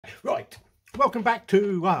Right, welcome back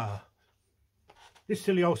to this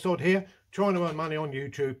silly old sod here, trying to earn money on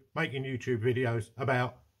YouTube, making YouTube videos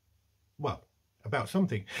about, well, about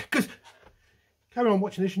something. Because carry on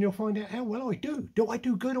watching this and you'll find out how well I do. Do I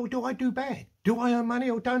do good or do I do bad? Do I earn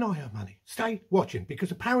money or don't I earn money? Stay watching,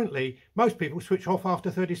 because apparently most people switch off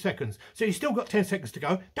after 30 seconds. So you've still got 10 seconds to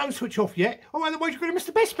go. Don't switch off yet, or otherwise you're going to miss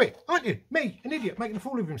the best bit, aren't you? Me, an idiot, making a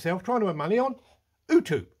fool of himself, trying to earn money on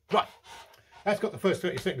YouTube. Right. That's got the first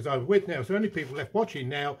 30 seconds over with now, so only people left watching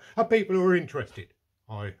now are people who are interested.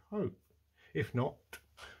 I hope. If not,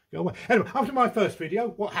 go away. Anyway, after my first video,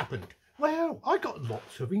 what happened? Well, I got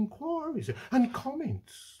lots of inquiries and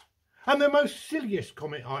comments. And the most silliest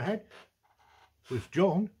comment I had was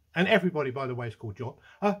John, and everybody, by the way, is called John,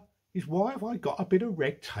 is why have I got a bit of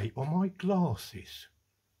red tape on my glasses?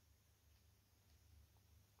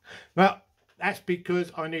 Well, that's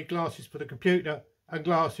because I need glasses for the computer and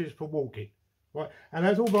glasses for walking. Right, and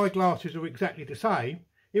as all my glasses are exactly the same,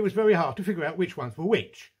 it was very hard to figure out which ones were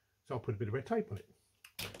which. So I put a bit of red tape on it.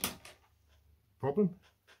 Problem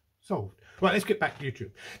solved. Right, let's get back to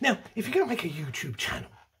YouTube. Now, if you're going to make a YouTube channel,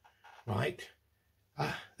 right,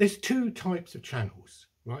 there's two types of channels,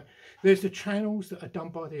 right? There's the channels that are done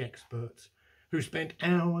by the experts who spend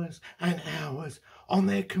hours and hours on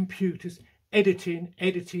their computers, editing,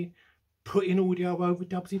 putting audio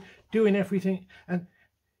overdubs in, doing everything, and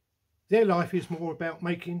their life is more about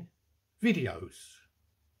making videos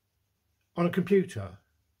on a computer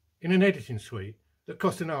in an editing suite that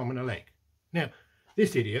cost an arm and a leg. Now,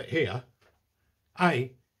 this idiot here, I've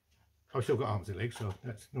still got arms and legs, so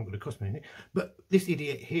that's not going to cost me anything, but this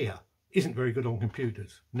idiot here isn't very good on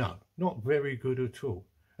computers. No, not very good at all.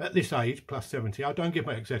 At this age, plus 70, I don't give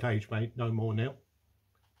my exact age, mate, no more now.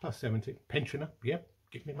 Plus 70, pensioner, yeah,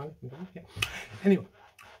 give me money, yeah. Anyway,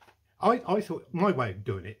 I thought my way of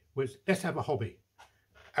doing it was, let's have a hobby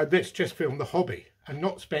and let's just film the hobby and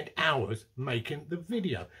not spend hours making the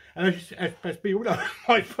video. And as people know,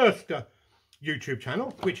 my first YouTube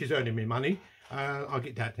channel, which is earning me money, I'll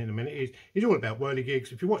get that in a minute, is all about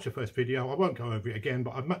whirligigs. If you watch the first video, I won't go over it again,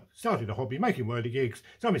 but I've started a hobby making whirligigs.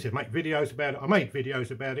 Somebody said make videos about it. I made videos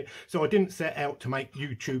about it. So I didn't set out to make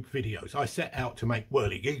YouTube videos. I set out to make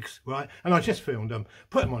whirligigs, right? And I just filmed them,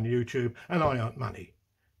 put them on YouTube, and I earned money.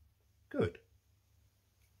 Good.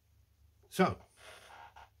 So,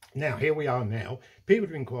 now here we are now. People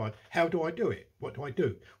have inquired, how do I do it? What do I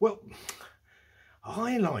do? Well,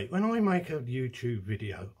 when I make a YouTube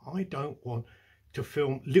video, I don't want to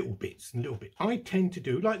film little bits and little bits. I tend to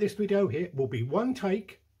do, like this video here, will be one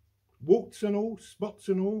take, warts and all, spots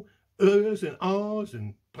and all, ers and ahs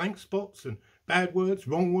and blank spots and bad words,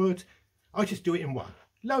 wrong words. I just do it in one.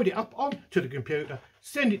 Load it up onto the computer,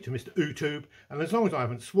 send it to Mr YouTube, and as long as I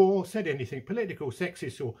haven't swore, said anything political,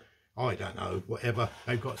 sexist, or I don't know, whatever,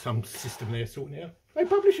 they've got some system there sorting out, they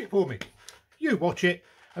publish it for me. You watch it,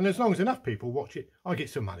 and as long as enough people watch it, I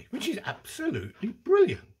get some money, which is absolutely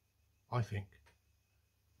brilliant, I think.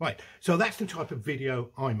 Right, so that's the type of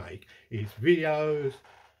video I make, is videos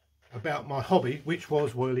about my hobby, which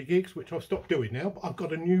was whirligigs, which I've stopped doing now, but I've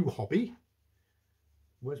got a new hobby.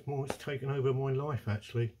 Where's more? It's taken over my life,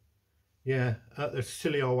 actually. Yeah, at the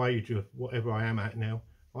silly old age of whatever I am at now,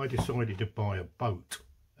 I decided to buy a boat,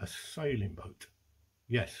 a sailing boat.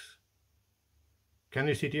 Yes. Can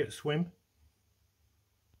this idiot swim?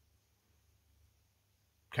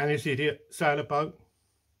 Can this idiot sail a boat?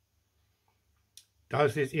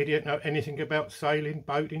 Does this idiot know anything about sailing,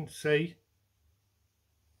 boating, sea?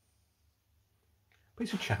 But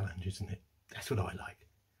it's a challenge, isn't it? That's what I like.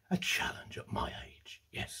 A challenge at my age,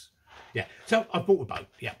 yes. Yeah, so I bought a boat,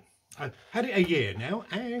 yeah. I've had it a year now,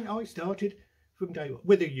 and I started from day one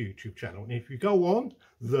with a YouTube channel. And if you go on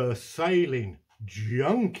The Sailing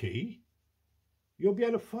Junkie, you'll be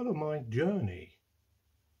able to follow my journey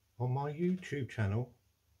on my YouTube channel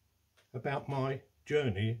about my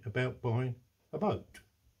journey about buying a boat.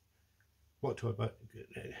 What type of boat?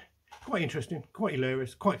 Quite interesting, quite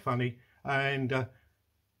hilarious, quite funny, and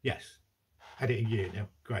yes. Had it a year now.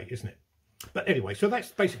 Great, isn't it? But anyway, so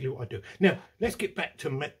that's basically what I do. Now, let's get back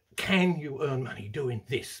to, can you earn money doing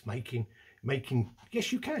this? Making,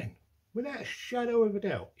 yes, you can. Without a shadow of a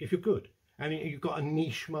doubt, if you're good. And you've got a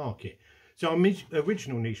niche market. So my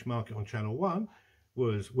original niche market on channel 1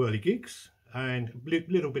 was whirligigs and a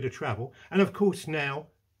little bit of travel. And of course now,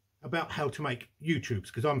 about how to make YouTubes,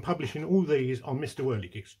 because I'm publishing all these on Mr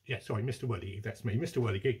Whirligigs. Yeah, sorry, Mr Whirligig, that's me, Mr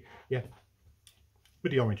Whirligig. Yeah,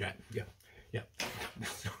 with the orange hat, yeah. Yeah,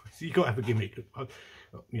 so you got to have a gimmick.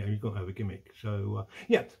 You know, you've got to have a gimmick. So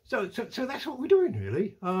yeah, so that's what we're doing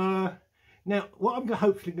really. Now, what I'm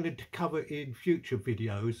hopefully going to cover in future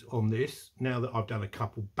videos on this, now that I've done a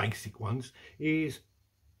couple basic ones, is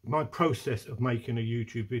my process of making a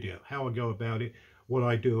YouTube video, how I go about it, what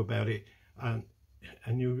I do about it, and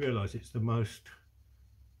you'll realise it's the most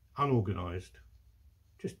unorganised.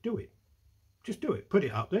 Just do it. Just do it. Put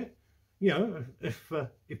it up there. You know, if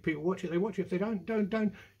people watch it, they watch it. If they don't.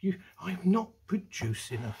 I'm not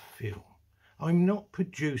producing a film. I'm not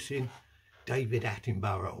producing David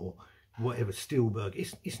Attenborough or whatever, Spielberg.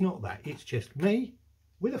 It's not that. It's just me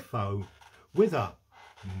with a phone, with a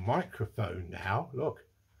microphone now. Look,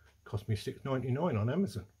 it cost me $6.99 on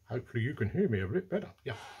Amazon. Hopefully you can hear me a bit better.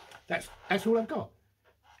 Yeah, that's all I've got.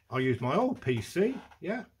 I use my old PC.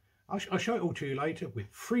 Yeah, I'll show it all to you later with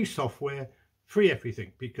free software, free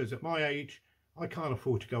everything, because at my age I can't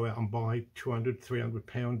afford to go out and buy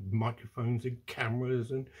 £200–300 microphones and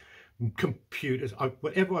cameras and computers.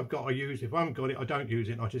 Whatever I've got I use. If I haven't got it, I don't use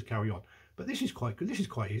it and I just carry on. But this is quite good. This is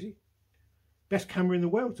quite easy. Best camera in the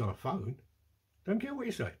world's on a phone. Don't care what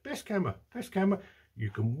you say. Best camera. Best camera. You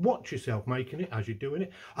can watch yourself making it as you're doing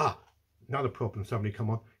it. Another problem somebody come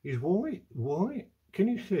on is why can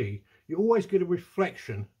you see you always get a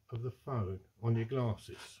reflection of the phone on your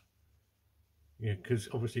glasses? Yeah, because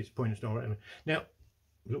obviously it's pointing directly. Now,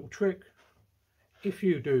 little trick, if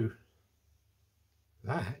you do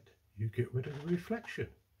that, you get rid of the reflection,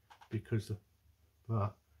 because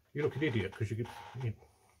you look an idiot because you get,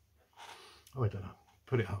 I don't know,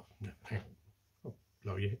 put it up. Oh,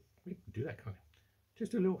 blow your head. We can do that, can't you?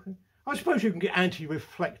 Just a little thing. I suppose you can get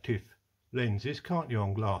anti-reflective lenses, can't you,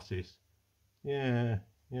 on glasses? Yeah,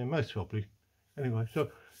 most probably. Anyway, so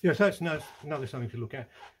yes, that's another something to look at.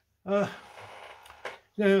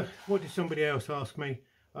 Now, what did somebody else ask me?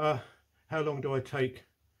 How long do I take?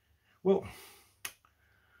 Well,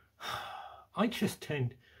 I just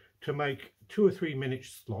tend to make 2 or 3 minute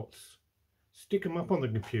slots, stick them up on the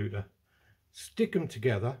computer, stick them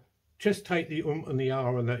together, just take the and the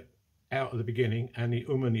R and the out at the beginning and the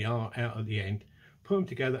and the R out at the end, put them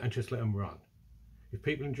together and just let them run. If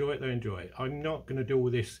people enjoy it, they enjoy it. I'm not going to do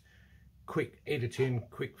all this quick editing,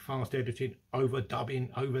 quick fast editing, overdubbing,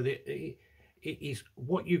 over the... It is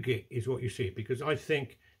what you get is what you see, because I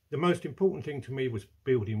think the most important thing to me was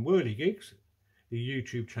building Whirligigs. The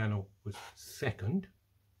YouTube channel was second,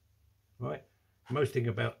 right? Most thing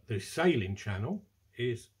about the sailing channel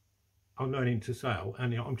is I'm learning to sail,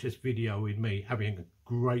 and I'm just videoing me having a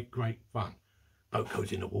great fun. Boat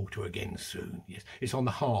goes in the water again soon. Yes, it's on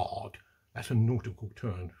the hard. That's a nautical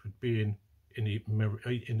term for being in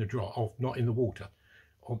the dry, not in the water,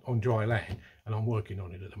 on dry land. And I'm working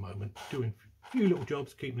on it at the moment, doing a few little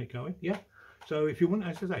jobs, keeping it going. Yeah. So if you want,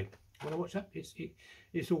 as I say, want to watch that,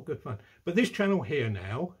 it's all good fun. But this channel here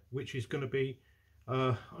now, which is going to be,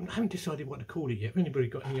 I haven't decided what to call it yet. If anybody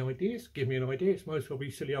got any ideas, give me an idea. It's most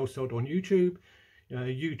probably Silly Old Sod on YouTube.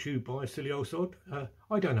 YouTube by Silly Old Sod.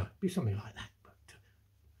 I don't know, be something like that. But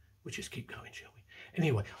we'll just keep going, shall we?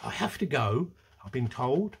 Anyway, I have to go. I've been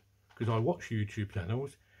told, because I watch YouTube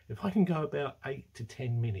channels, if I can go about 8 to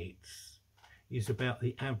 10 minutes is about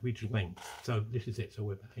the average length. So this is it. So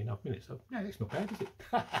we're about enough minutes. So no, that's not bad, is it?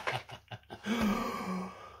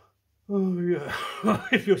 Oh yeah.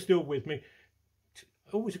 If you're still with me,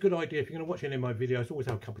 always a good idea if you're going to watch any of my videos, always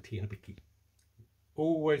have a cup of tea and a bicky.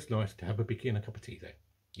 Always nice to have a bicky and a cup of tea there.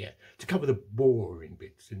 Yeah, to cover the boring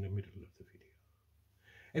bits in the middle of the video.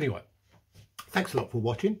 Anyway, thanks a lot for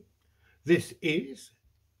watching. This is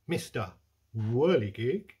Mr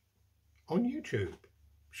Whirligig on YouTube,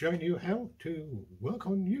 showing you how to work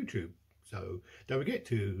on YouTube. So don't forget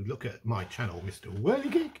to look at my channel, Mr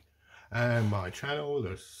Whirligig, and my channel,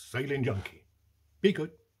 The Sailing Junkie. Be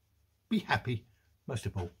good, be happy, most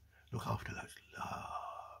of all, look after those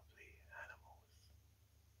lovely animals.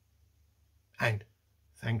 And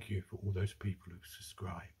thank you for all those people who've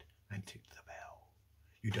subscribed and ticked the bell.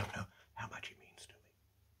 You don't know how much it means to me.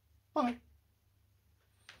 Bye.